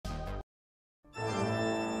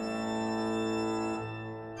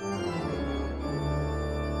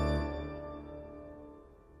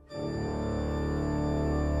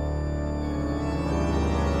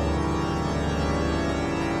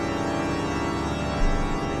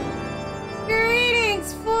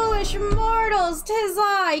Mortals, 'tis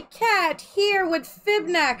I, Cat, here with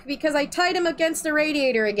Fibnack, because I tied him against the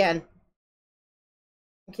radiator again.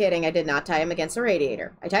 I'm kidding, I did not tie him against the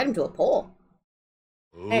radiator. I tied him to a pole.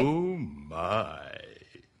 Hey. Oh my.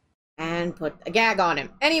 And put a gag on him.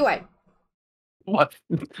 Anyway. What?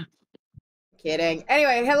 Kidding.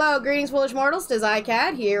 Anyway, hello, greetings, foolish mortals, 'tis I,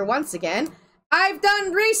 Cat, here once again. I've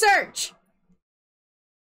done research!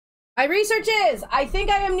 My research is, I think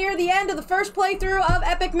I am near the end of the first playthrough of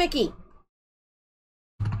Epic Mickey.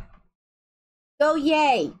 So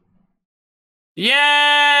yay.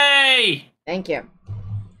 Yay! Thank you.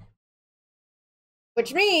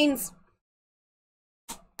 Which means,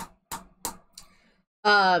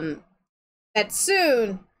 that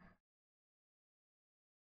soon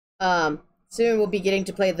we'll be getting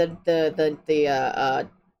to play the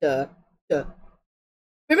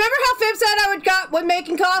remember how Fib said I would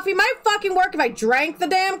making coffee? Might fucking work if I drank the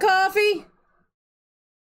damn coffee.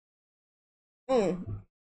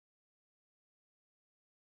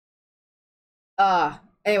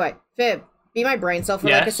 Anyway, Fib, be my brain cell for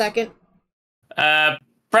like a second.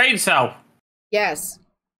 Brain cell. Yes.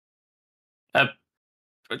 I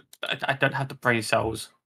don't have the brain cells.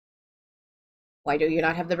 Why do you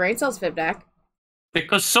not have the brain cells, Fibnack?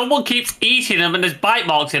 Because someone keeps eating them and there's bite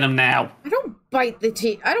marks in them now. I don't bite the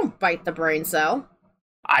teeth. I don't bite the brain cell.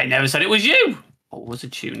 I never said it was you. Or was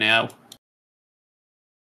it you now?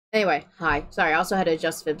 Anyway, hi. Sorry, I also had to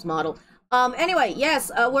adjust Fib's model. Anyway, yes,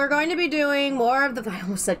 we're going to be doing more of the, I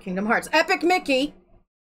almost said Kingdom Hearts, Epic Mickey.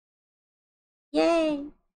 Yay.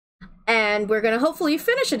 And we're gonna hopefully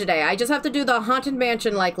finish it today. I just have to do the Haunted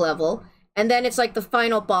Mansion-like level, and then it's like the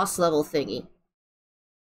final boss level thingy.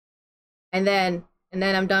 And then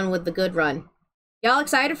I'm done with the good run. Y'all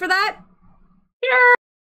excited for that? Yeah.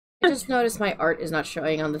 I just noticed my art is not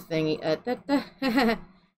showing on the thingy.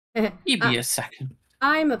 Give me a second.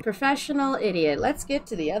 I'm a professional idiot. Let's get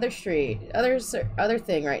to the other street. Other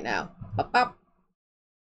thing right now. Pop, pop.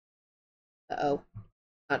 Uh-oh.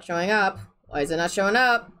 Not showing up. Why is it not showing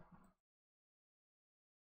up?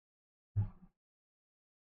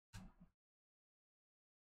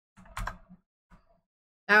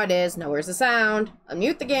 Now it is. Now where's the sound?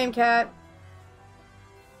 Unmute the game, Cat.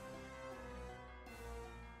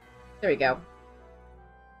 There we go.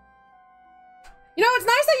 You know, it's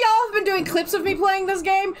nice that y'all have been doing clips of me playing this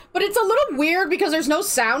game, but it's a little weird because there's no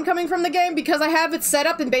sound coming from the game because I have it set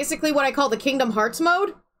up in basically what I call the Kingdom Hearts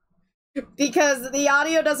mode. Because the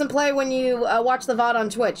audio doesn't play when you watch the VOD on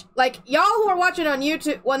Twitch. Like, y'all who are watching on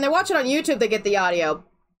YouTube, when they watch it on YouTube, they get the audio.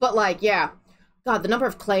 But, like, yeah. God, the number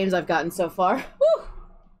of claims I've gotten so far. Whew.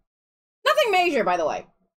 Nothing major, by the way.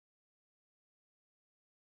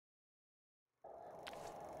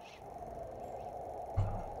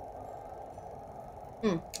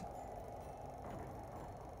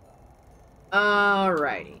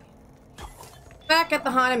 Alrighty. Back at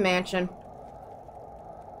the Haunted Mansion.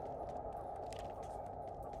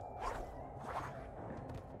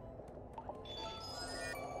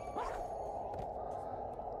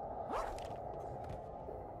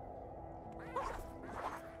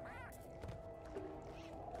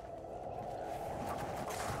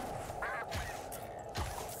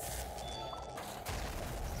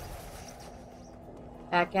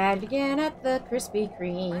 Back at it again at the Krispy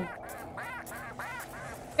Kreme.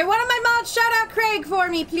 Hey, one of my mods shout out Craig for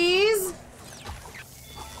me, please.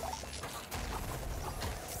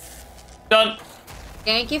 Done.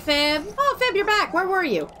 Thank you, Fib. Oh, Fib, you're back. Where were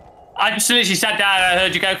you? I just literally sat down and I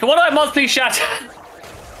heard you go, "Can one of my mods please shout?"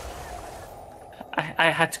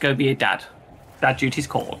 I had to go be a dad. Dad duty's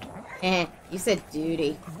called. You said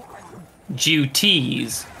duty.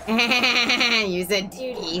 Duties. You said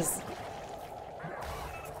duties.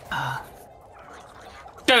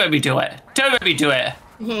 Don't let me do it. Don't let me do it.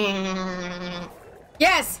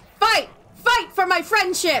 Yes! Fight! Fight for my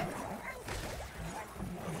friendship!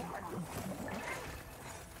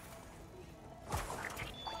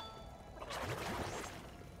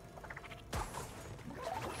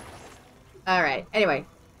 Alright, anyway.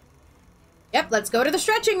 Yep, let's go to the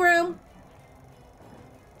stretching room.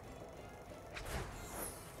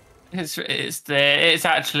 It's there. It's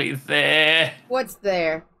actually there. What's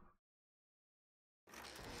there?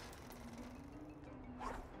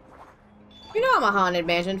 You know I'm a Haunted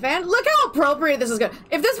Mansion fan. Look how appropriate this is going to...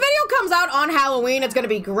 If this video comes out on Halloween, it's going to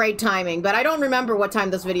be great timing, but I don't remember what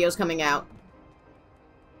time this video is coming out.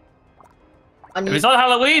 If it's on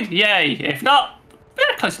Halloween, yay. If not,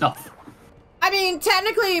 yeah, close enough. I mean,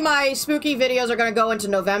 technically my spooky videos are going to go into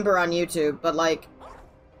November on YouTube, but like...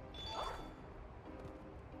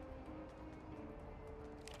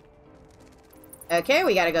 Okay,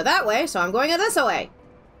 we gotta go that way, so I'm going this way.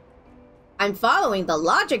 I'm following the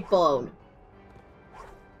logic bone.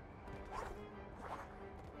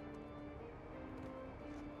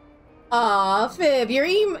 Aw, Fib, your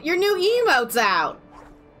new emote's out.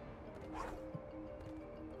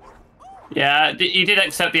 Yeah, you did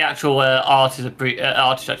accept the actual artist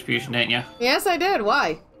attribution, didn't you? Yes, I did.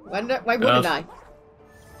 Why? Why wouldn't I?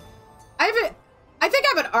 I think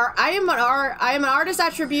I am an artist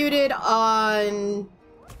attributed on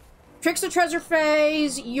Tricks of Treasure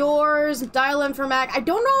Phase, yours, Dial M for Mac. I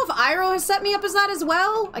don't know if Iroh has set me up as that as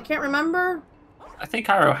well. I can't remember. I think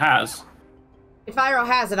Iroh has. If Iroh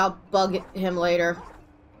has it, I'll bug him later.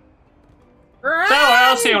 Right. So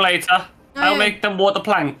I'll see you later. I'll make them walk the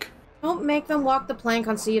plank. Don't make them walk the plank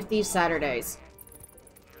on Sea of Thieves Saturdays.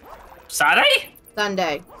 Saturday?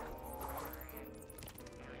 Sunday.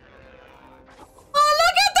 Oh,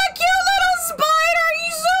 look at the cute little spider!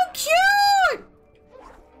 He's so cute!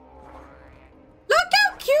 Look how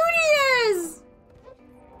cute he is!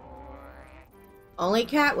 Only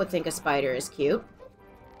Cat would think a spider is cute.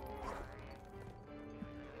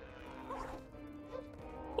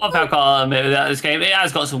 I've got to admit that this game, it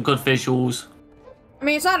has got some good visuals. I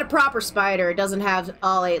mean, it's not a proper spider. It doesn't have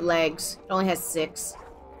all 8 legs. It only has 6.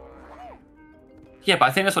 Yeah, but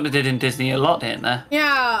I think that's what they did in Disney a lot, didn't they?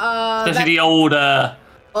 Yeah, especially the old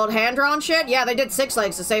hand-drawn shit? Yeah, they did 6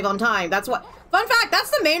 legs to save on time. That's what... Fun fact, that's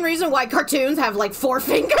the main reason why cartoons have, like, 4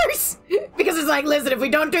 fingers. Because it's like, listen, if we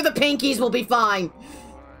don't do the pinkies, we'll be fine.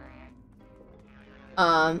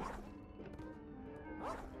 Oh.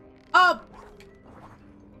 Oh,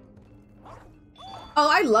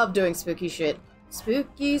 I love doing spooky shit.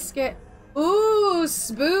 Spooky scare. Ooh,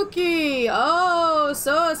 spooky. Oh,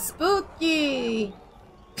 so spooky.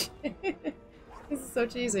 This is so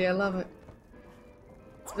cheesy. I love it.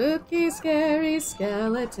 Spooky, scary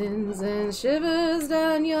skeletons and shivers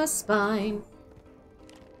down your spine.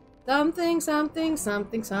 Something, something,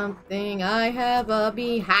 something, something. I have a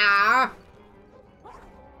beha.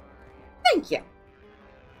 Thank you.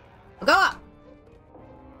 Go up.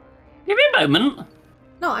 Give me a moment.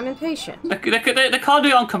 No, I'm impatient. They can't do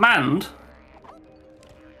it on command.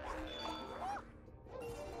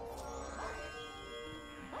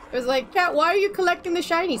 It was like, Cat, why are you collecting the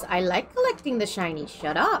shinies? I like collecting the shinies.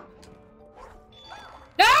 Shut up.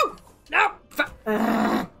 No! No!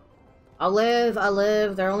 I'll live. I'll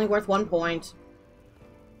live. They're only worth 1 point.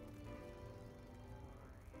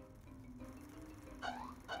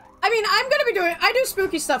 I mean, I'm gonna be doing... I do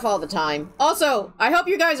spooky stuff all the time. Also, I hope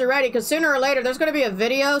you guys are ready, because sooner or later, there's gonna be a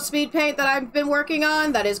video speed paint that I've been working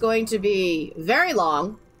on that is going to be very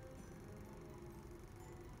long.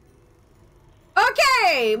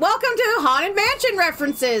 Okay, welcome to Haunted Mansion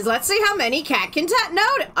references. Let's see how many Cat can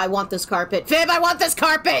note. I want this carpet. Fib, I want this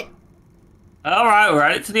carpet! Alright, we're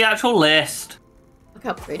adding it to the actual list. Look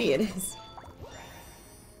how pretty it is.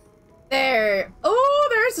 There. Oh,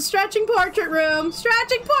 there's the stretching portrait room.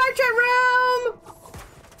 Stretching portrait room!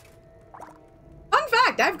 Fun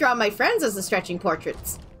fact, I've drawn my friends as the stretching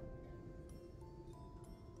portraits.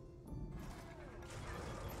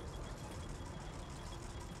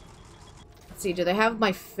 Let's see, do they have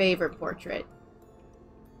my favorite portrait?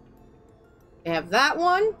 They have that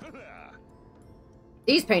one.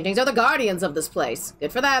 These paintings are the guardians of this place.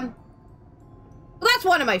 Good for them. Well, that's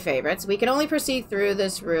one of my favorites. We can only proceed through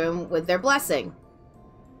this room with their blessing.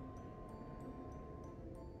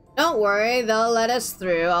 Don't worry, they'll let us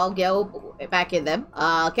through. I'll go back in them.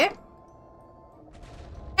 Okay.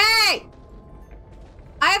 Hey!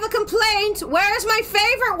 I have a complaint! Where's my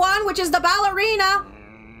favorite one, which is the ballerina?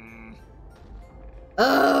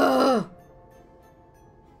 Ugh!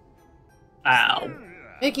 Ow.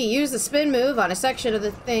 Mickey, use the spin move on a section of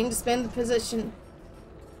the thing to spin the position.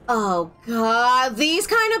 Oh, God. These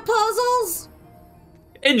kind of puzzles?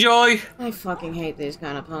 Enjoy. I fucking hate these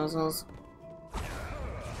kind of puzzles.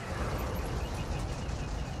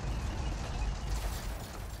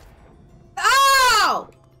 Oh!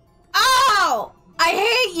 Oh! I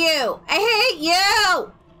hate you! I hate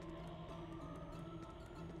you!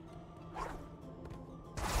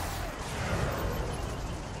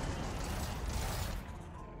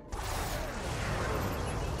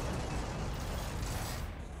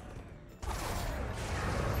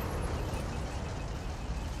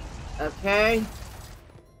 Okay.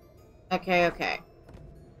 Okay, okay.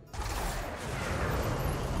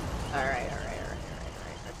 Alright.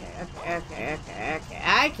 Okay.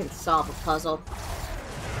 I can solve a puzzle.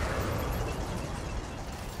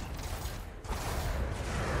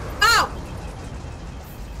 Oh!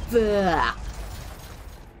 Ugh.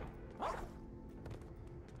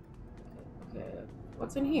 Okay.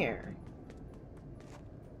 What's in here?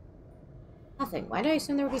 Nothing. Why did I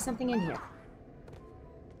assume there would be something in here?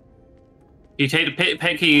 You take the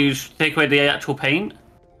paint key, you take away the actual paint.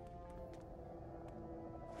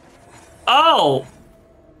 Oh!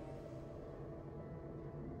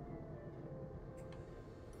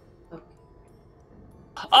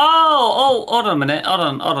 Oh, hold on a minute.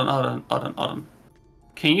 Hold on.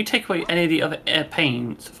 Can you take away any of the other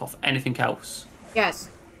paints off anything else?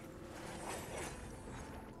 Yes.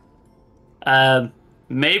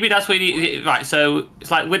 Maybe that's what you need. Right, so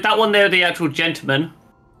it's like with that one there, the actual gentleman.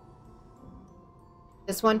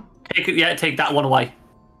 This one? Take that one away.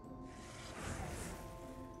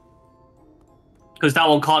 Because that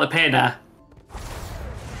one can't appear now.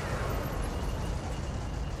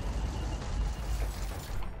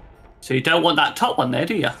 So you don't want that top one there,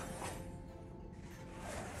 do you?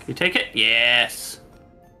 Can you take it? Yes.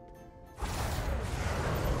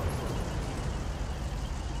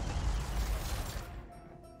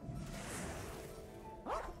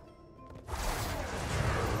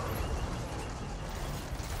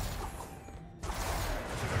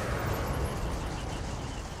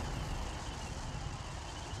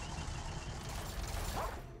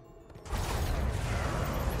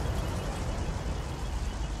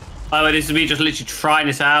 By the way, this is me just literally trying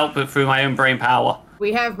this out, but through my own brain power.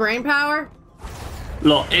 We have brain power?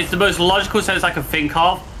 Look, it's the most logical sense I can think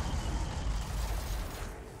of.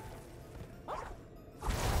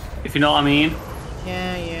 If you know what I mean.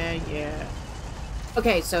 Yeah.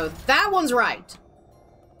 Okay, so that one's right.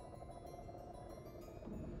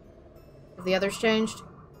 Have the others changed?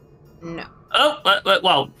 No. Oh,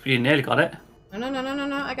 well, you nearly got it. No.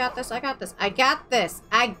 I got this.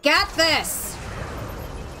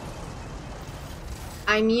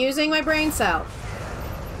 I'm using my brain cell.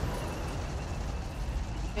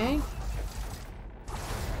 Okay.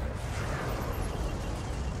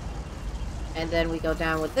 And then we go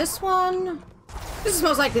down with this one. This is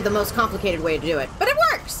most likely the most complicated way to do it, but it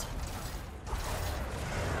works!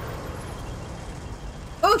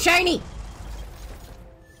 Oh, shiny!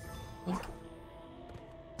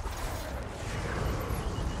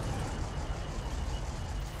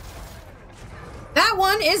 That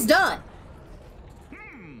one is done!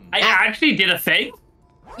 I actually did a thing?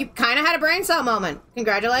 You kind of had a brain cell moment.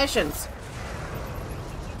 Congratulations.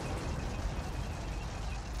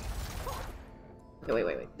 Okay,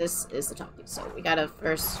 wait. This is the top piece, so we gotta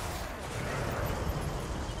first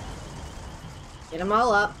get them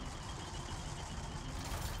all up.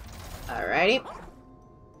 Alrighty.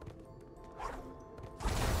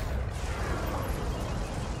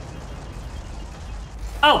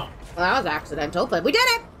 Oh! Well, that was accidental, but we did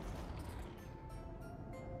it!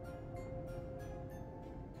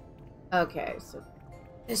 Okay, so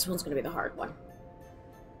this one's gonna be the hard one.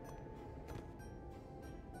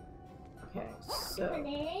 Okay, so...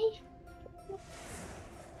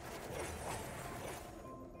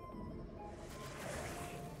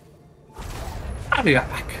 I'll be right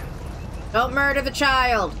back. Don't murder the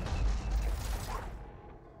child!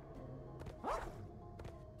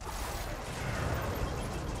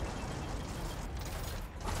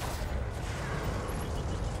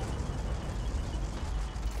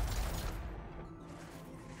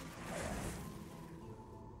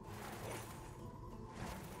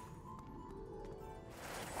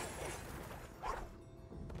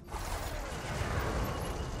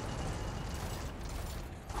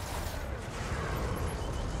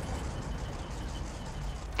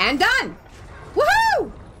 And done!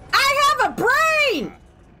 Woohoo! I have a brain!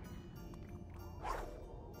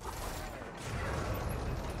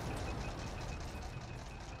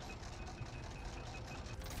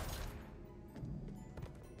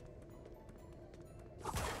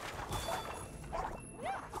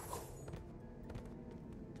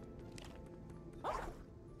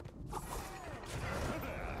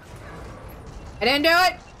 I didn't do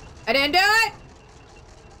it! I didn't do it!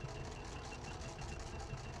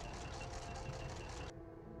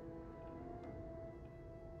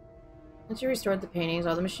 Once you restored the paintings,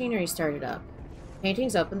 all the machinery started up.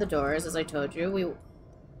 Paintings opened the doors, as I told you. We...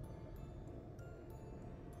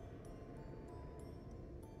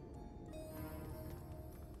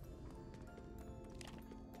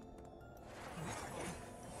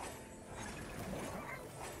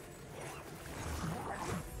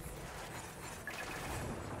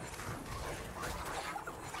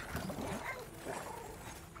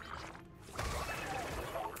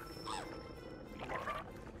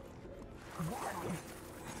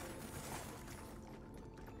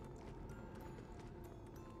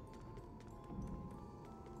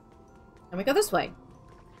 Let me go this way.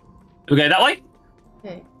 We go that way?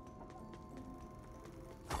 Okay.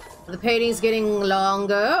 Are the paintings getting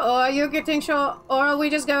longer, or are you getting short, or are we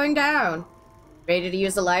just going down? Ready to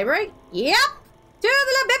use the library? Yep! To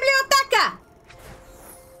the biblioteca!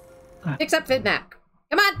 Except Fidmac.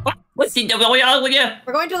 Come on! What's he doing? Yeah.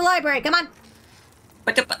 We're going to the library, come on!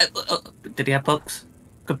 Did he have books?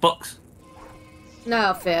 Good books?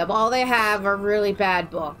 No, Fib. All they have are really bad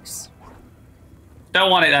books.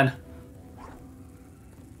 Don't want it then.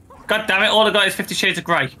 God damn it, all I got is 50 Shades of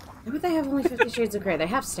Grey. Why would they have only 50 Shades of Grey? They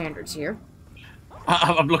have standards here.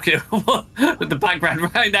 I'm looking at the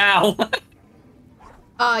background right now.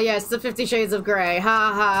 Ah, yes, the 50 Shades of Grey.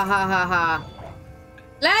 Ha ha ha ha ha.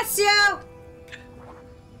 Bless you!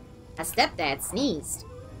 A stepdad sneezed.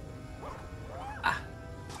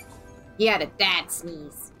 He had a dad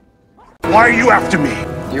sneeze. Why are you after me?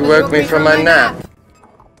 You woke me from my nap.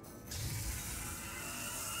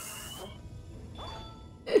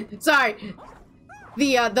 Sorry.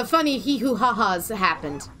 The funny hee-hoo-ha-has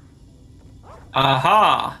happened.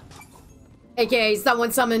 Aha! AKA,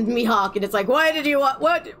 someone summoned Mihawk, and it's like, why did you,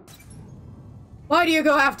 what? Why do you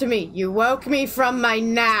go after me? You woke me from my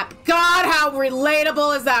nap. God, how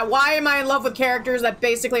relatable is that? Why am I in love with characters that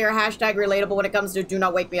basically are hashtag relatable when it comes to do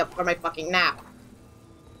not wake me up from my fucking nap?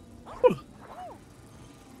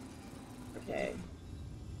 Okay.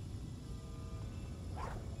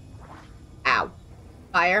 Ow.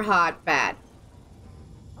 Fire hot, bad.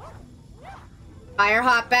 Fire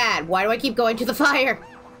hot, bad. Why do I keep going to the fire?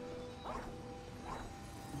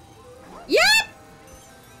 Yep!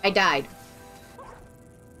 I died.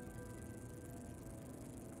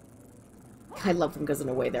 I love them because in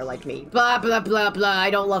a way they're like me. Blah, blah, blah, blah.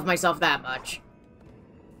 I don't love myself that much.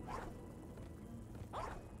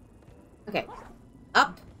 Okay.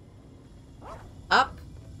 Up. Up.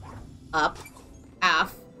 Up.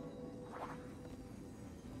 Off.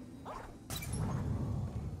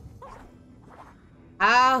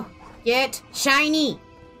 Oh, get shiny.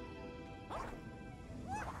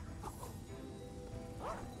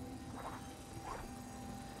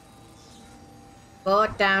 Go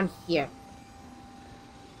down here.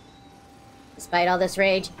 Despite all this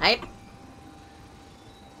rage, Dad,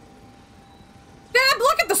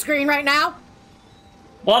 look at the screen right now!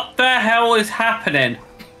 What the hell is happening?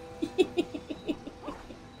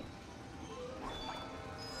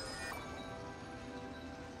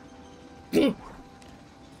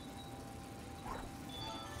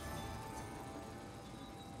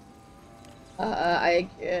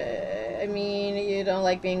 I mean, you don't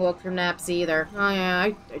like being woke from naps either. Oh yeah,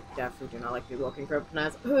 I definitely do not like being woken from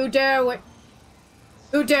naps. Who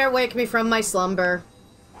dare wake me from my slumber?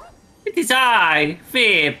 It is I,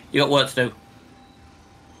 Fib. You got work to do.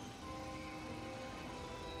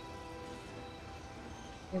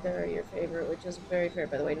 Either are your favorite, which is very fair,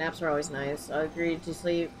 by the way. Naps are always nice. I agree to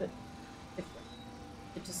sleep, but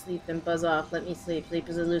if to sleep, then buzz off. Let me sleep. Sleep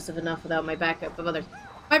is elusive enough without my backup of others.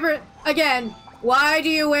 Again, why do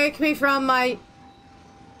you wake me from my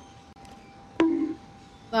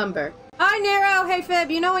slumber? Hi, Nero. Hey, Fib.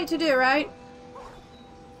 You know what to do, right?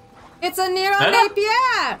 It's a Nero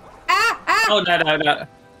Napier. Ah, ah. Oh no.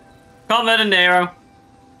 Can't let a Nero.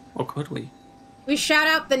 Or could we? We shout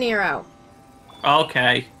out the Nero.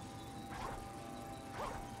 Okay.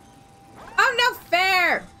 Oh, no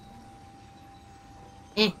fair.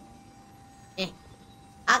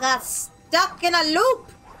 I got stuck in a loop.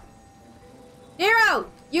 Nero,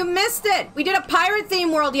 you missed it. We did a pirate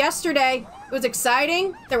theme world yesterday. It was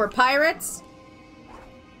exciting. There were pirates.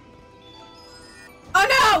 Oh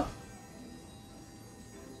no!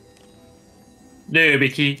 No,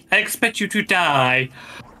 Mickey. I expect you to die.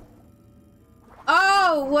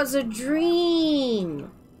 Oh, it was a dream.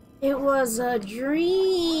 It was a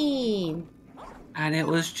dream. And it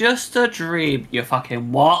was just a dream. You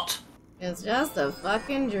fucking what? It's just a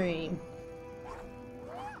fucking dream.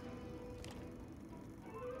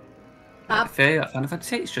 I fear Final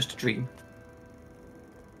Fantasy VIII, it's just a dream.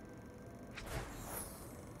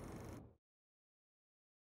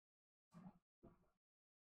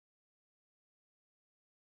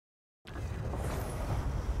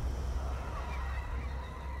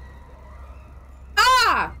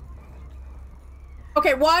 Ah!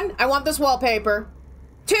 Okay, 1, I want this wallpaper.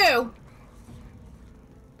 2,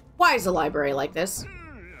 why is the library like this?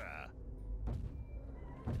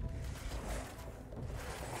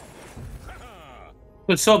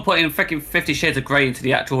 Could someone put in freaking 50 Shades of Grey into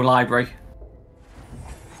the actual library?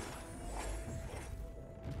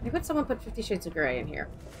 Why would someone put 50 Shades of Grey in here?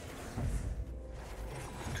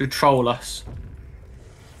 To troll us.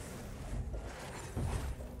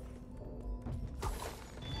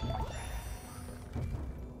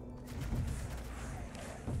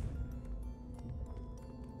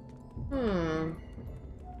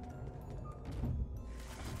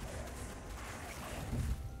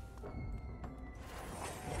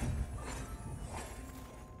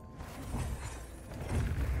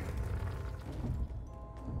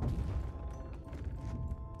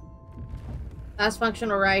 Last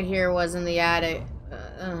functional right here was in the attic.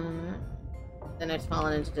 Then it's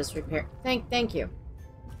fallen into disrepair. Thank you.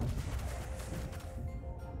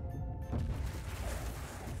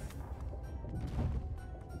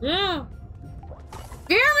 Yeah.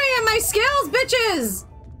 Fear me and my skills, bitches!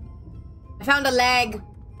 I found a leg.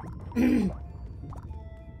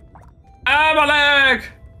 Ah, my leg!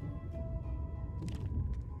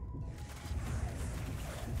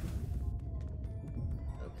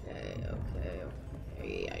 Okay.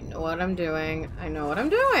 I know what I'm doing. I know what I'm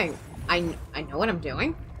doing. I know what I'm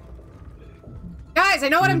doing. Guys, I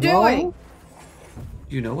know what I'm doing.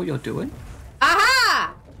 You know what you're doing?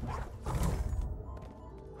 Aha!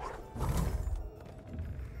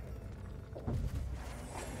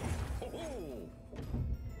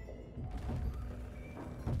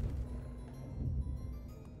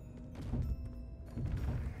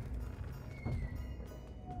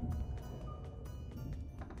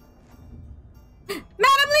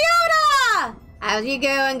 Madam Leota! How's you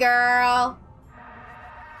going, girl?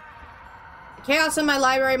 The chaos in my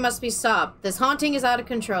library must be stopped. This haunting is out of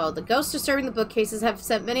control. The ghosts disturbing the bookcases have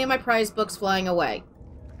sent many of my prized books flying away.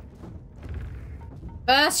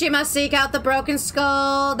 First, you must seek out the broken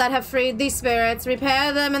skull that have freed these spirits,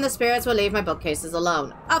 repair them, and the spirits will leave my bookcases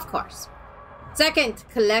alone. Of course. Second,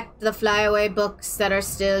 collect the flyaway books that are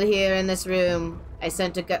still here in this room. I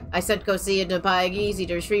sent Gosia to Easy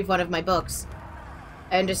to retrieve one of my books.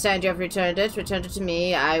 I understand you have returned it. Return it to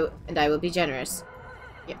me, and I will be generous.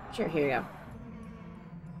 Yeah, sure, here you go.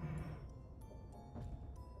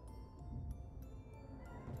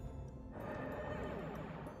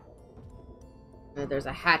 There's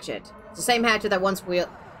a hatchet. It's the same hatchet that once wheeled...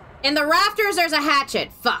 In the rafters, there's a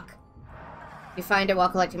hatchet! Fuck! If you find it while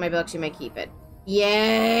collecting my books, you may keep it.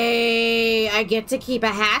 Yay! I get to keep a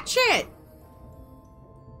hatchet!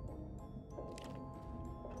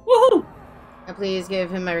 Woohoo! Now please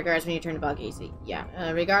give him my regards when you turn to Bog Easy.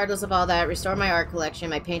 Yeah. Regardless of all that, restore my art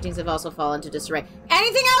collection. My paintings have also fallen to disarray.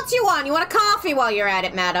 Anything else you want? You want a coffee while you're at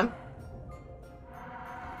it, madam?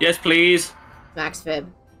 Yes, please. Max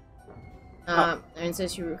Fib. I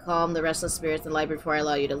insist you calm the restless spirits in the library before I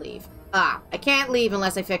allow you to leave. I can't leave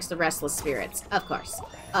unless I fix the restless spirits. Of course.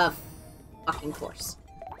 Of fucking course.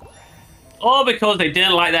 All because they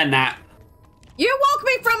didn't like that nap. You woke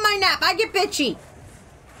me from my nap! I get bitchy!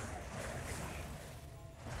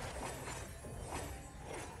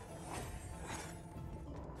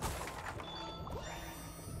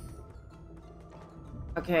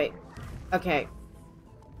 Okay. Okay.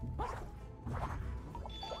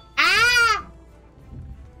 Ah!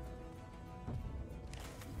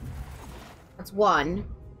 That's one.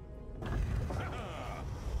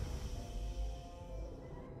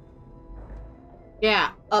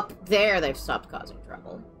 Yeah, up there they've stopped causing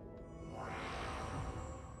trouble.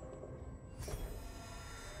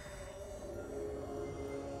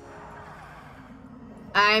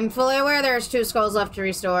 I'm fully aware there's 2 skulls left to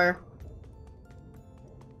restore.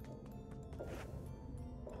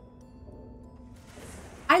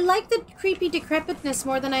 I like the creepy decrepitness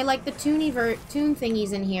more than I like the tune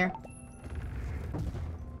thingies in here.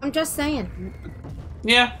 I'm just saying.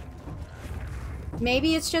 Yeah.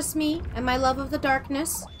 Maybe it's just me and my love of the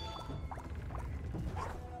darkness.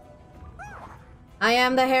 I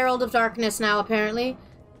am the Herald of Darkness now, apparently.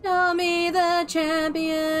 Show me the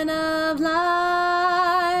champion of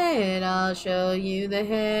light. I'll show you the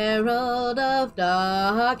Herald of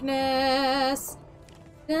Darkness.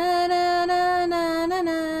 Na na na na na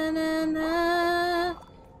na na na.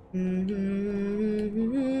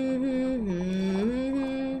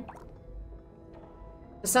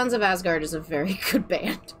 The Sons of Asgard is a very good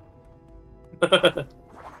band. Fuck!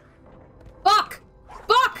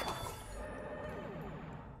 Fuck!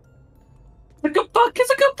 It's a good book!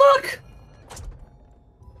 It's a good book!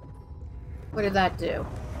 What did that do?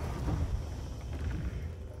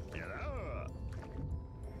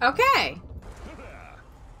 Okay.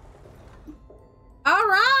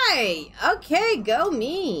 Alright! Okay, go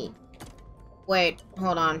me. Wait,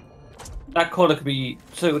 hold on. That corner could be...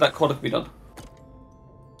 So that corner could be done.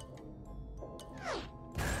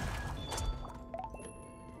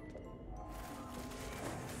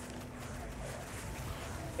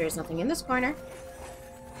 There's nothing in this corner.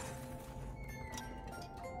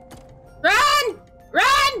 Run!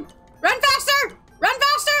 Run! Run faster! Run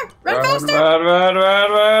faster! Run faster!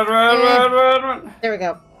 Run. There we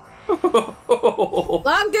go.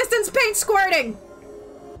 Long distance paint squirting!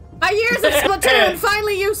 My years of Splatoon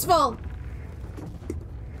finally useful!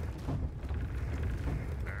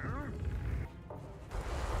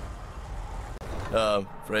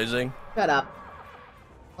 Phrasing? Shut up.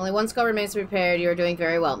 Only one skull remains to be prepared. You are doing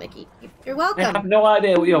very well, Mickey. You're I welcome. have no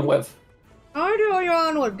idea what you're on with. I know what you're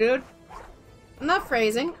on with, dude. I'm not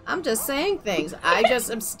phrasing. I'm just saying things. I just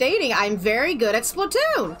am stating I'm very good at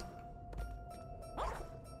Splatoon.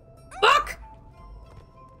 Book!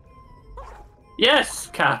 Yes,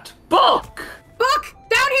 cat. Book! Book!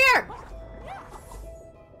 Down here!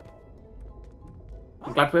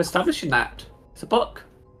 I'm glad we're establishing that. It's a book.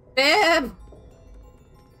 Bib!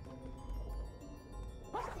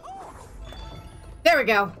 There we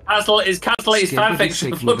go. Cancel his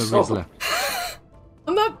fanfiction.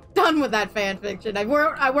 I'm not done with that fanfiction.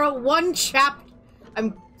 I wrote one chapter.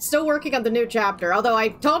 I'm still working on the new chapter. Although I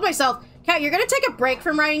told myself, Kat, you're gonna take a break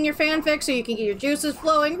from writing your fanfic so you can get your juices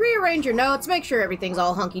flowing, rearrange your notes, make sure everything's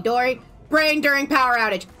all hunky-dory. Brain during power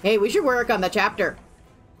outage. Hey, we should work on the chapter.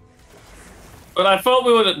 But I thought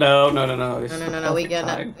we wouldn't. No. No. We get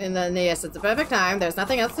it. And then, yes, it's a perfect time. There's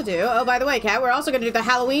nothing else to do. Oh, by the way, Kat, we're also gonna do the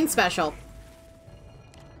Halloween special.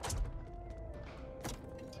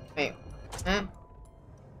 Wait. Huh?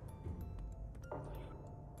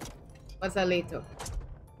 What's that lead to?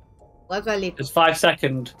 What's that lead to? It's 5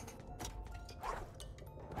 seconds.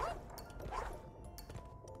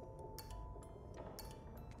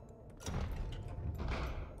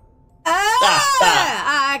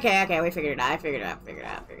 Okay, we figured it out. I figured it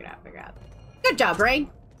out. Good job, Brain.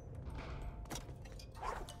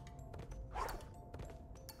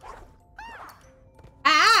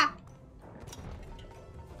 Ah!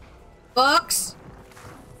 Books!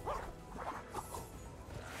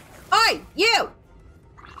 Oi! You!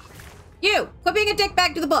 You! Quit being a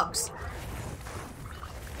dickbag to the books!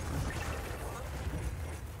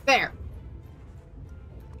 There.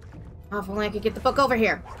 Oh, if only I could get the book over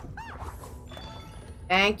here.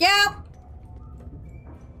 Thank you!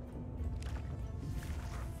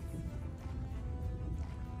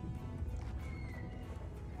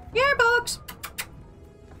 Here, books!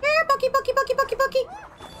 Here, bookie!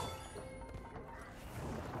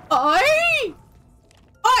 Oi!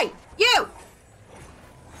 Oi! You!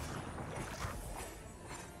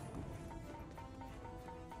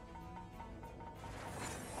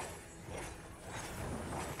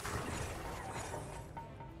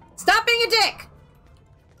 Stop being a dick!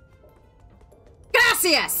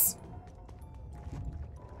 Gracias!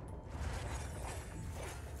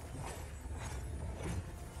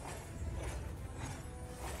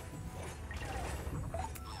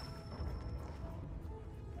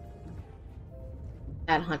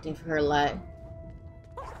 At hunting for her life.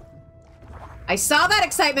 I saw that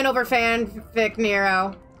excitement over fanfic,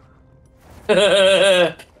 Nero.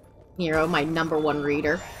 Nero, my #1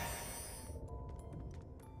 reader.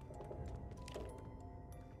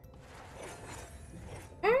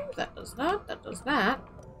 Okay, that does that.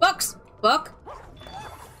 Books! Book!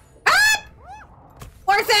 Ah!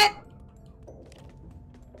 Worth it!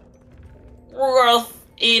 Worth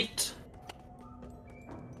it.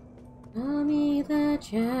 Call me the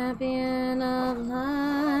champion of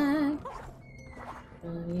life.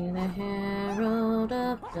 Call me the herald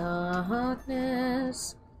of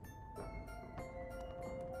darkness.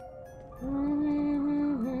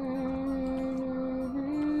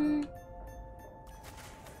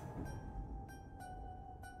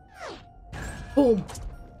 Boom.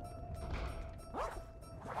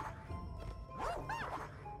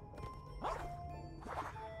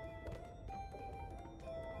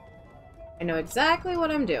 I know exactly what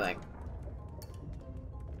I'm doing.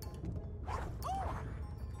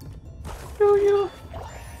 Do you?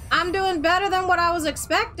 I'm doing better than what I was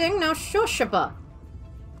expecting. Now shushaba.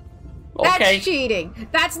 Okay. That's cheating.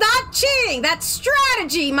 That's not cheating. That's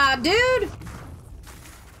strategy, my dude.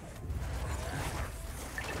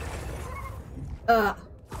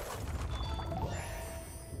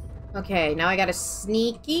 Okay, now I gotta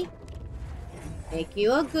sneaky. Make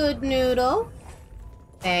you a good noodle.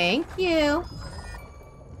 Thank you.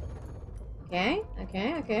 Okay.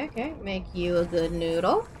 Make you a good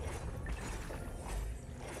noodle.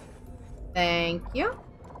 Thank you.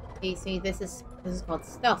 See, this is called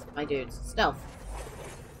stealth, my dudes. Stealth.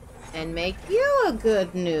 And make you a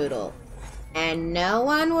good noodle. And no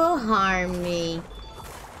one will harm me.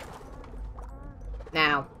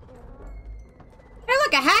 Now. Hey,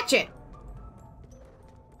 look, a hatchet!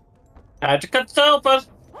 Had to cut sofa.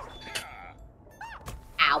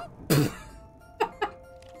 Ow.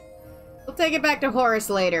 We'll take it back to Horace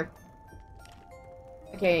later.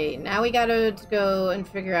 Okay, now we gotta go and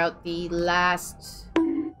figure out the last...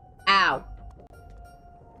 Ow.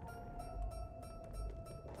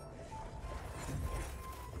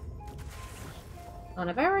 Oh,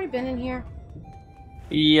 have I already been in here?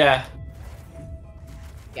 Yeah.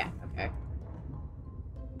 Yeah, okay.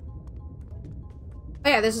 Oh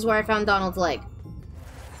yeah, this is where I found Donald's leg.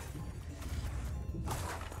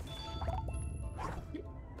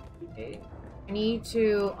 Okay. I need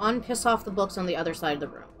to unpiss off the books on the other side of the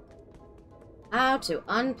room. How to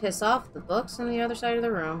unpiss off the books on the other side of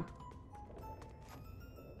the room.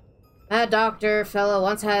 That doctor fellow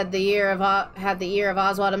once had the ear of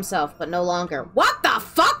Oswald himself, but no longer. What the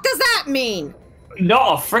fuck does that mean?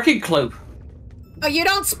 Not a freaking clue. Oh, you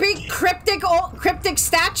don't speak cryptic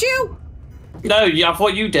statue? No, yeah, I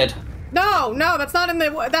thought you did. No, that's not in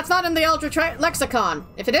the Eldritch lexicon.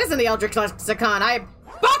 If it is in the Eldritch lexicon,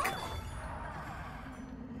 fuck.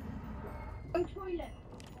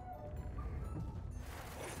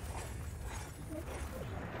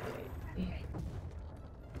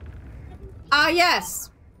 Ah, yes.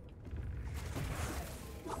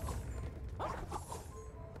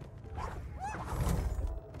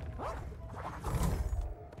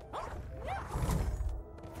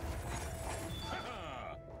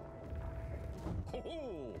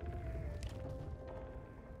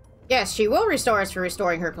 Yes, she will restore us for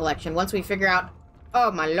restoring her collection once we figure out...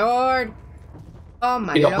 Oh, my lord. Oh,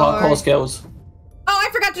 my lord. You got parkour skills. Oh, I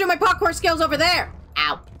forgot to do my parkour skills over there.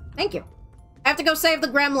 Ow. Thank you. I have to go save the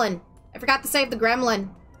gremlin. I forgot to save the gremlin.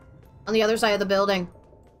 On the other side of the building.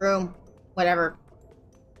 Room. Whatever.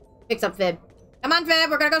 Picks up Fib. Come on, Fib.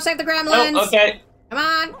 We're gonna go save the gremlins. Oh, okay. Come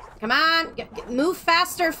on. Come on. Move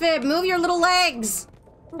faster, Fib. Move your little legs.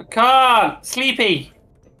 I can't. Sleepy.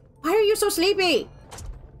 Why are you so sleepy?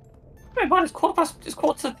 Hey, man, it's quarter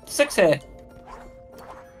to 6 here.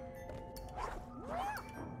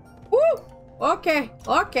 Woo! Okay.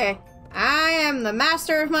 Okay. I am the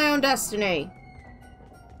master of my own destiny.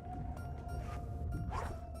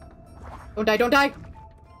 Don't die, don't die!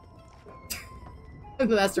 I'm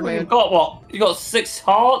the master of my own. You got what? You got 6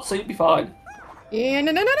 hearts, so you'll be fine. Yeah,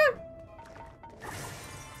 no.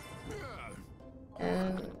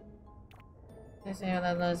 I say how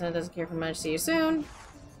that doesn't care for much. See you soon.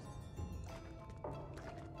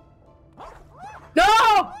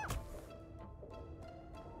 No!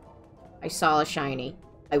 I saw a shiny.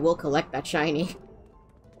 I will collect that shiny.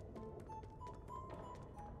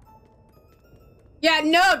 Yeah,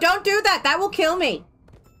 no, don't do that. That will kill me.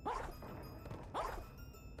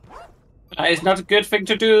 That is not a good thing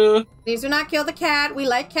to do. Please do not kill the cat. We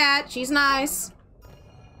like Cat. She's nice.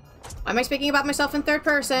 Why am I speaking about myself in third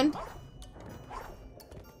person?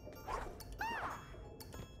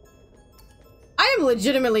 I am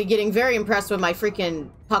legitimately getting very impressed with my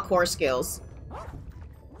freaking parkour skills.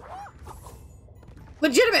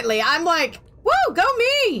 Legitimately, I'm like, woo, go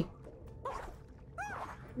me!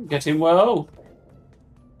 Getting well.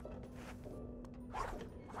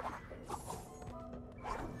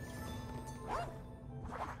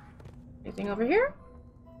 Anything over here?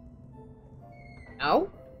 No.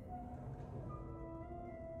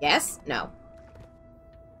 Yes? No.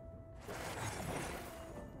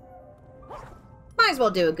 Might as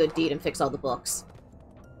well do a good deed and fix all the books.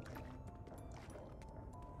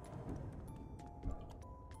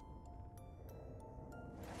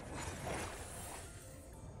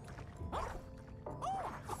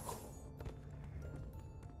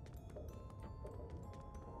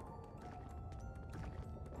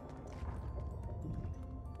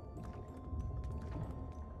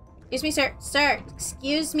 Excuse me, sir. Sir,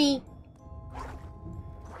 excuse me.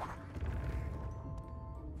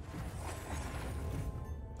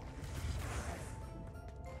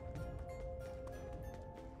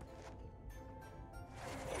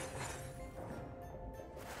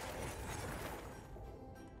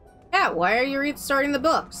 Yeah, why are you restarting the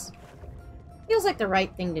books? Feels like the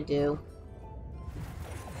right thing to do.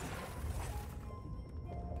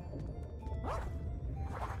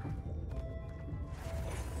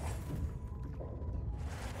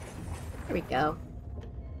 There we go.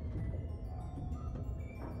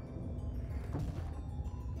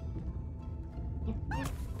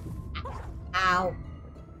 Ow.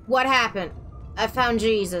 What happened? I found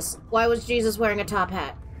Jesus. Why was Jesus wearing a top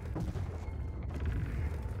hat?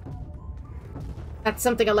 That's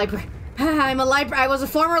something a librarian... I was a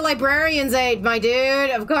former librarian's aide, my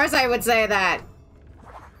dude. Of course I would say that.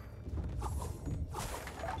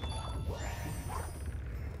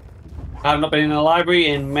 I've not been in a library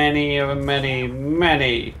in many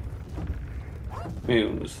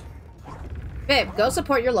moons. Babe, go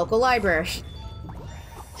support your local library.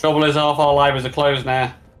 Trouble is, half our libraries are closed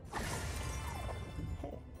now.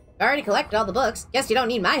 I already collected all the books. Guess you don't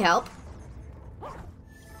need my help.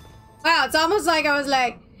 Wow, it's almost like I was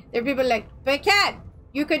like, there are people like, but Cat,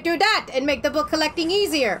 you could do that and make the book collecting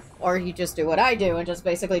easier. Or you just do what I do and just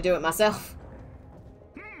basically do it myself.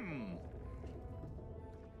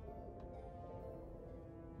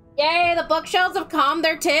 Yay, the bookshelves have calmed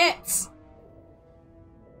their tits!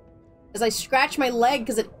 As I scratch my leg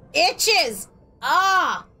because it itches!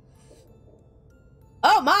 Ah!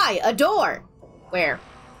 Oh my, a door! Where?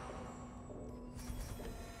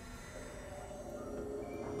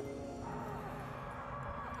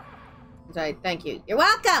 Sorry, thank you. You're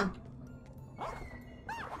welcome!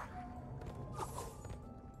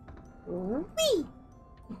 Whee!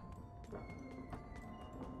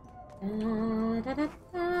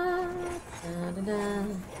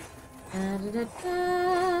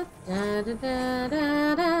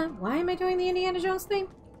 Why am I doing the Indiana Jones theme?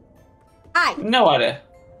 Hi! No idea.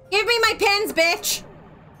 Give me my pins, bitch!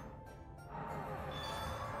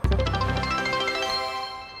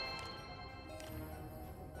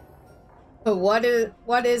 But what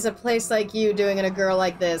is a place like you doing in a girl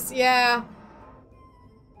like this? Yeah.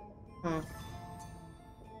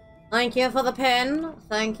 Thank you for the pin.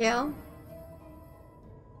 Thank you.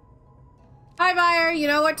 Hi, buyer. You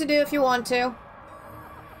know what to do if you want to.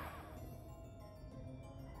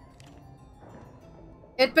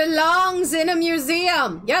 It belongs in a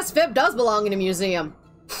museum. Yes, Fib does belong in a museum.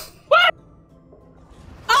 What?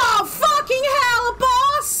 Oh, fucking hell,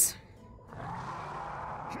 boss!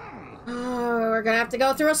 Oh, we're gonna have to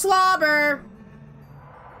go through a slobber.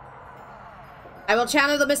 I will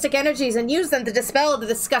channel the mystic energies and use them to dispel the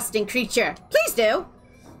disgusting creature. Please do.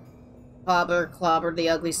 Clobber the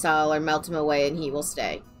ugly style or melt him away and he will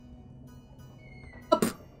stay.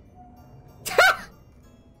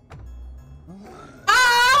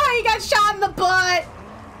 Ah, he got shot in the butt.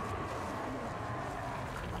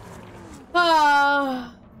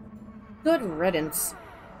 Ah, good riddance.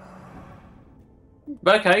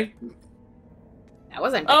 Okay. That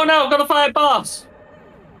wasn't. Oh no, I've got to fight boss.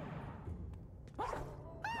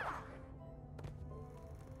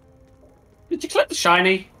 Did you collect the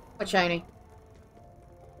shiny? What shiny?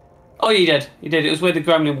 Oh, you did. You did. It was where the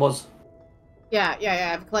gremlin was. Yeah.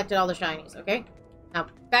 I've collected all the shinies, okay? Now,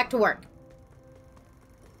 back to work.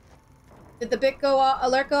 Did the bit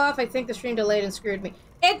alert go off? I think the stream delayed and screwed me.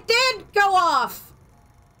 It did go off!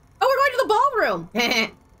 Oh, we're going to the ballroom!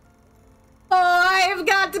 Oh, I've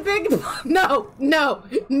got the big... No.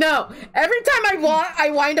 Every time I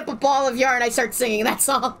wind up a ball of yarn, I start singing that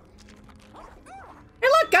song. Hey,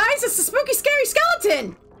 look, guys! It's the spooky, scary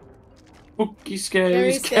skeleton! Spooky,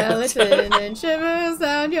 scary skeleton and shivers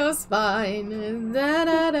down your spine. Da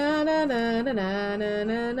da da da da da da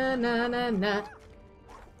da da da.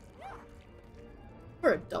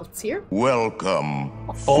 We're adults here.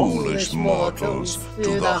 Welcome, foolish mortals,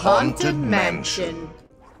 to the Haunted Mansion.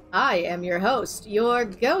 I am your host, your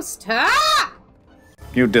ghost. Ah!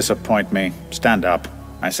 You disappoint me. Stand up.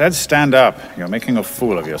 I said stand up. You're making a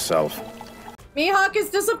fool of yourself. Mihawk is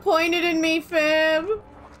disappointed in me, Fib.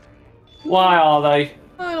 Why are they?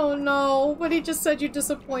 I don't know, but he just said you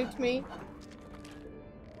disappoint me.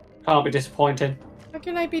 Can't be disappointing. How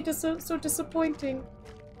can I be so disappointing?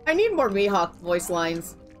 I need more Mihawk voice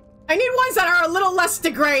lines. I need ones that are a little less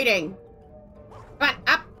degrading. Come on,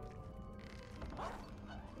 up.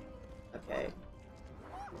 Okay.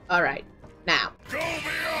 Alright. Now.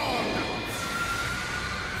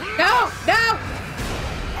 No! No!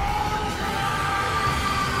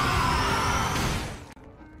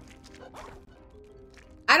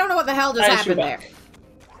 I don't know what the hell just happened there.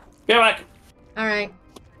 Get back. Alright.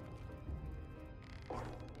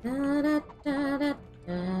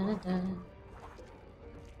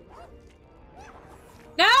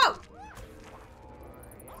 No!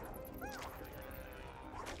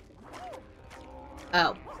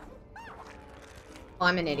 Oh. Oh,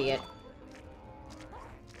 I'm an idiot.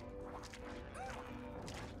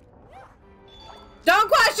 Don't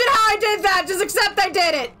question how I did that! Just accept I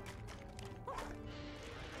did it!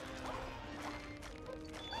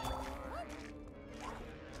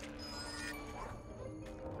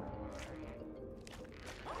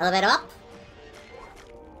 Elevator up.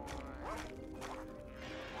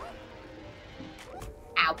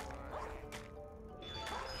 Ow.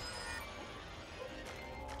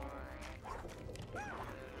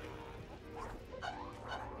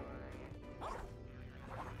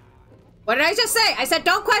 What did I just say? I said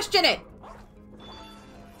don't question it.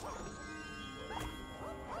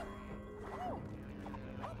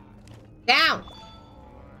 Down.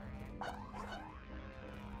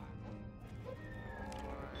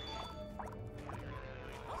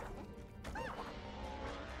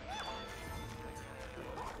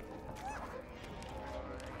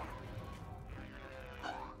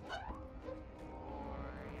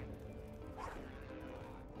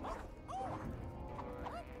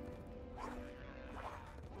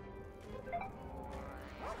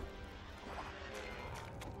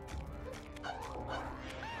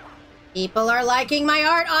 People are liking my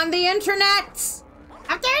art on the internet!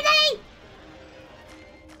 How dare they?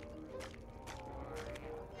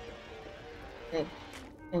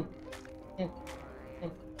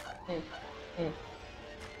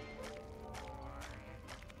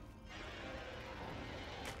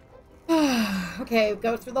 Okay,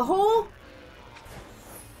 go through the hole.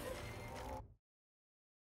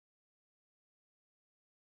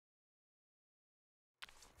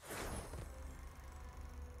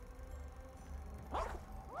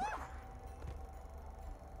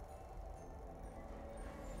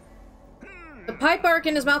 The pipe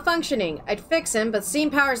organ is malfunctioning. I'd fix him, but steam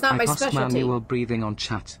power is not my specialty. Manual breathing on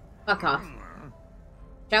chat. Fuck off.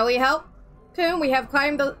 Shall we help? Coon, we have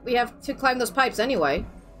to climb those pipes anyway.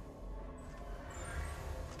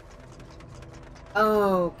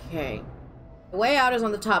 Okay. The way out is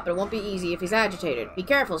on the top, but it won't be easy if he's agitated. Be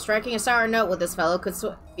careful, striking a sour note with this fellow could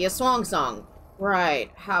be a swan song.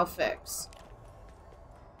 Right, how fix?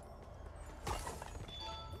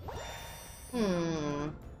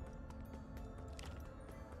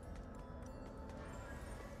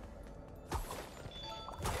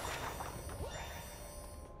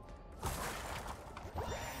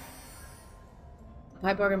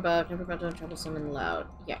 Pipe organ buff, never brought down troublesome and loud.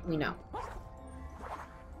 Yeah, we know.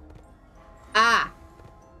 Ah!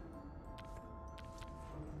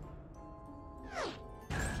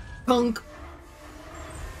 Punk!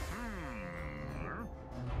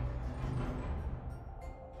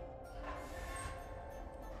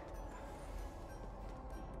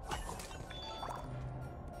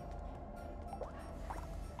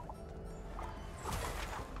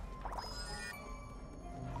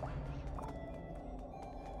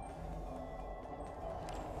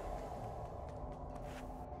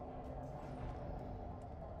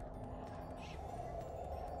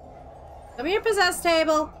 Come here, possessed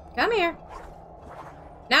table. Come here.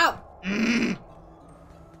 No.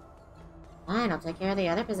 Fine, I'll take care of the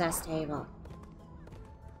other possessed table.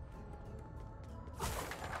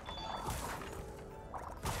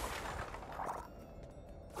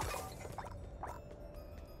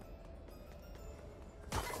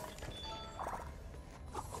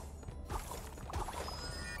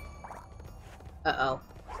 Uh-oh.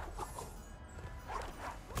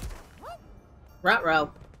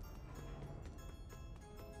 Ruh-roh.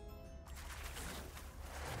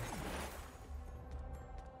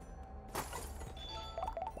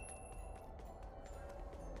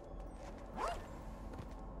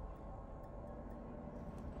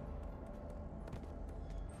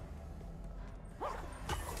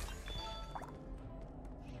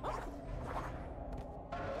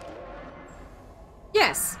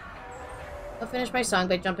 Yes! I'll finish my song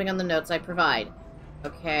by jumping on the notes I provide.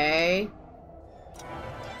 Okay.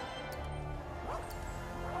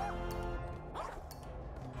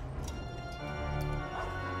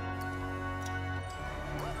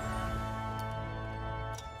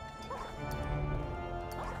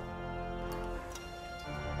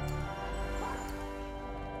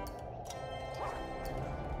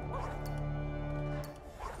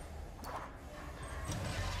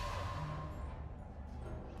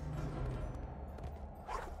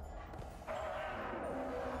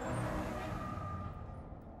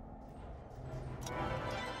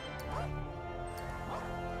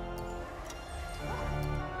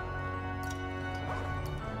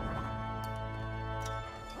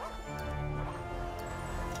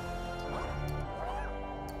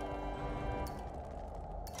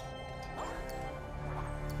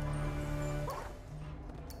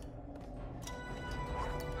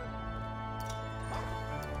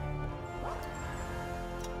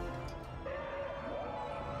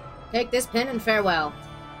 Take this pin and farewell.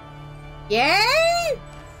 Yay!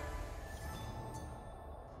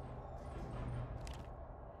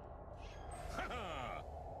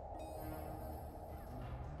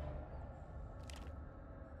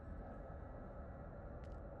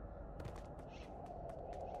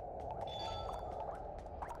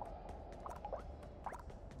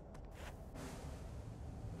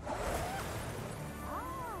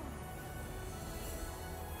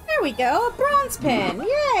 There we go, a bronze pin.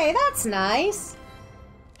 Yay, that's nice.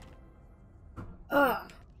 Ugh.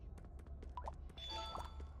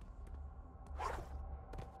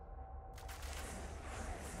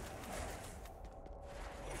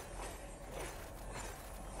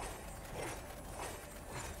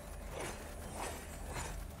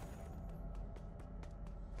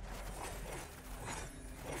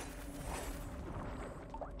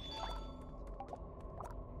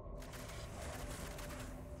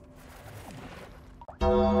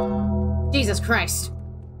 Jesus Christ.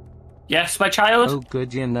 Yes, my child? Oh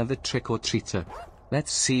goody, another trick-or-treater.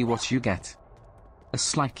 Let's see what you get. A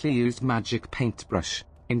slightly used magic paintbrush.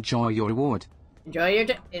 Enjoy your reward. Enjoy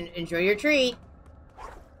your treat.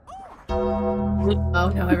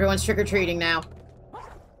 Oh no, everyone's trick-or-treating now.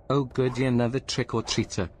 Oh goody, another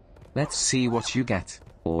trick-or-treater. Let's see what you get.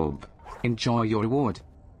 Orb. Enjoy your reward.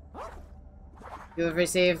 You have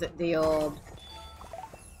received the orb.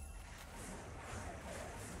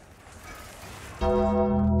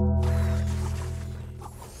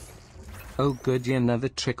 Oh goody, another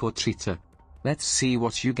trick-or-treater. Let's see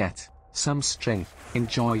what you get. Some string.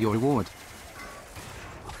 Enjoy your reward.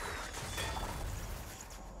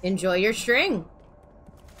 Enjoy your string.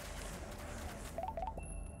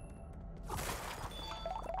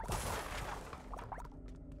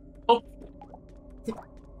 Oh,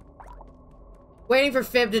 Waiting for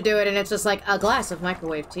Fib to do it, and it's just like a glass of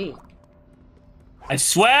microwave tea. I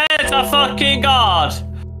swear to fucking God!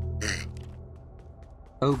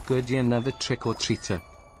 Oh goody, another trick-or-treater.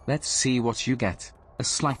 Let's see what you get. A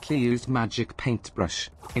slightly used magic paintbrush.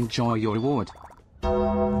 Enjoy your reward.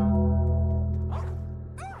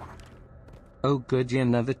 Oh goody,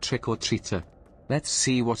 another trick-or-treater. Let's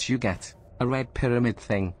see what you get. A red pyramid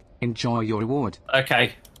thing. Enjoy your reward.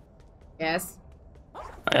 Okay. Yes.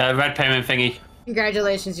 Red payment thingy.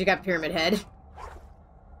 Congratulations, you got Pyramid Head.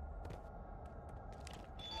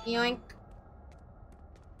 Yoink.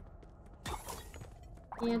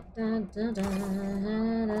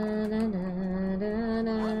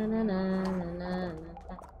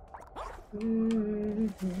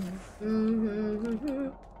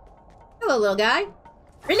 Hello, little guy.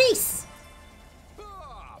 Release!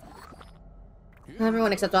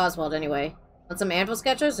 Everyone except Oswald, anyway. Want some anvil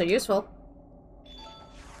sketches? They're useful.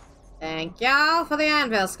 Thank y'all for the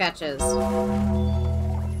anvil sketches.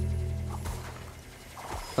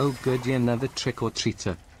 Oh goody, another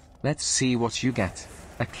trick-or-treater. Let's see what you get.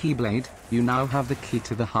 A keyblade. You now have the key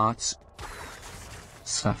to the hearts.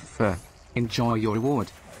 Suffer. Enjoy your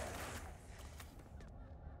reward.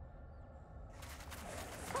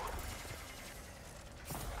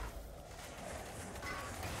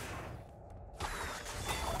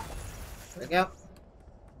 Here we go.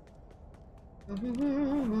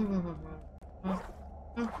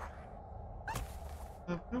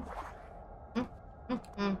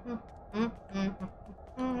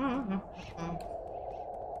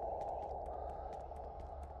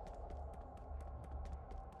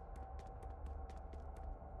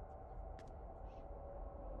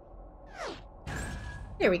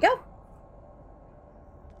 Here we go.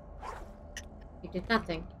 You did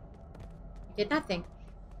nothing. You did nothing.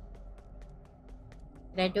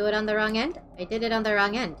 Did I do it on the wrong end? I did it on the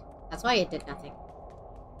wrong end. That's why it did nothing.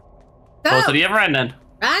 Go! Go to the other end then.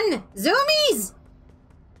 Run! Zoomies!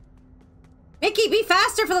 Mickey, be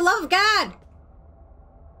faster for the love of God!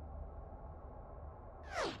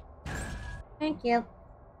 Thank you.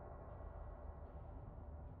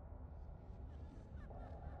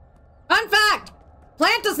 Fun fact!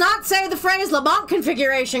 Plant does not say the phrase Lamont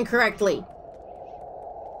configuration correctly.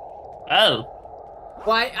 Oh.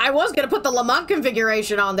 Well, I was gonna put the Lamont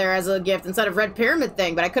configuration on there as a gift instead of Red Pyramid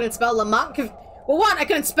thing, but I couldn't spell Lamont well, one, I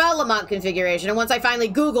couldn't spell Lamont configuration, and once I finally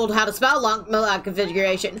Googled how to spell Lamont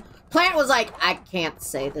configuration, Plant was like, I can't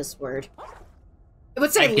say this word. It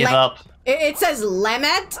would say I give up. It says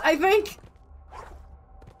Lemet, I think.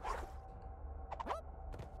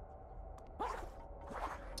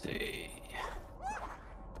 Let's see.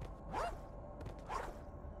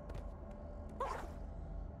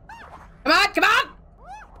 Come on, come on!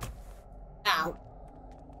 Ow.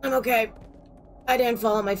 I'm okay. I didn't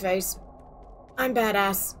fall on my face. I'm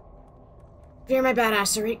badass. Fear my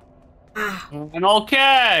badassery. Ah. I'm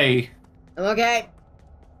okay. I'm okay.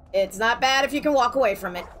 It's not bad if you can walk away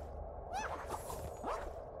from it.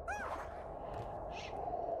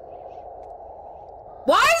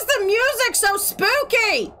 Why is the music so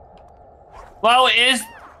spooky? Well, it is.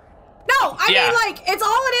 No, I Yeah. mean, like, it's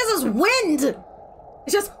all it is wind.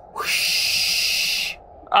 It's just whoosh.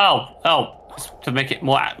 Oh, to make it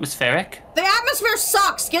more atmospheric. The atmosphere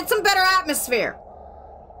sucks. Get some better atmosphere.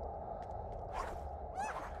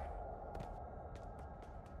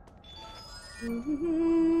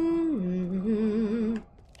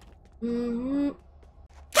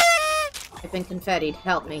 I've been confettied.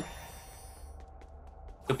 Help me.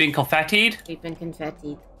 You're being confettied. We've been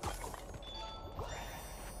confettied.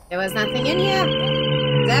 There was nothing in here.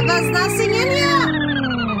 There was nothing in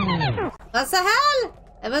here. What the hell?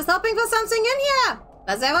 I was hoping for something in here,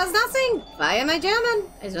 but there was nothing. Why am I German?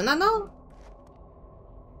 I do not know.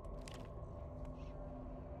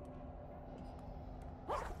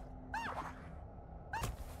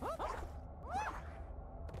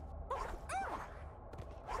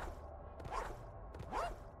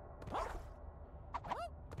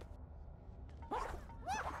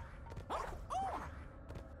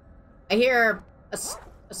 I hear a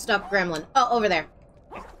stuffed gremlin. Oh, over there.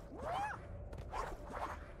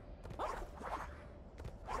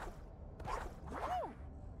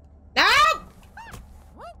 No!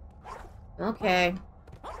 Okay.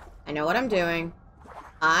 I know what I'm doing.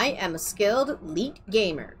 I am a skilled elite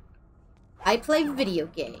gamer. I play video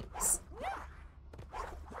games.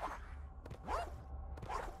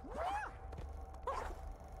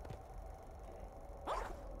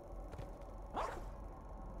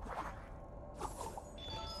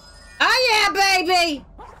 Oh yeah, baby!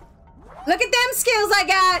 Look at them skills I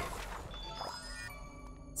got!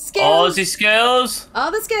 Skills! All the skills?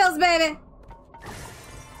 All the skills, baby!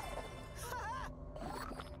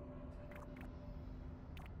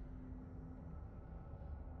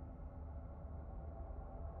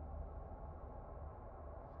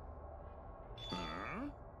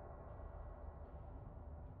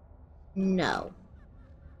 No.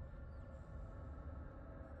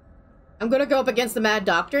 I'm gonna go up against the Mad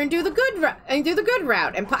Doctor and do the good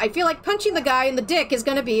route. And I feel like punching the guy in the dick is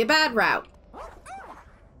gonna be a bad route.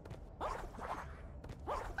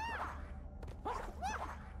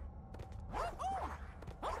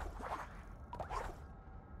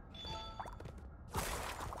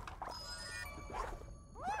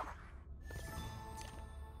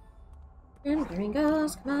 And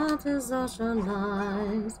gringos come out to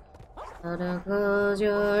socialize. So don't close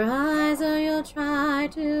your eyes or you'll try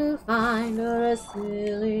to find or a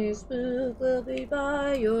silly spook will be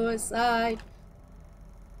by your side.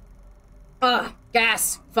 Ugh,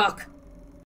 gas. Fuck.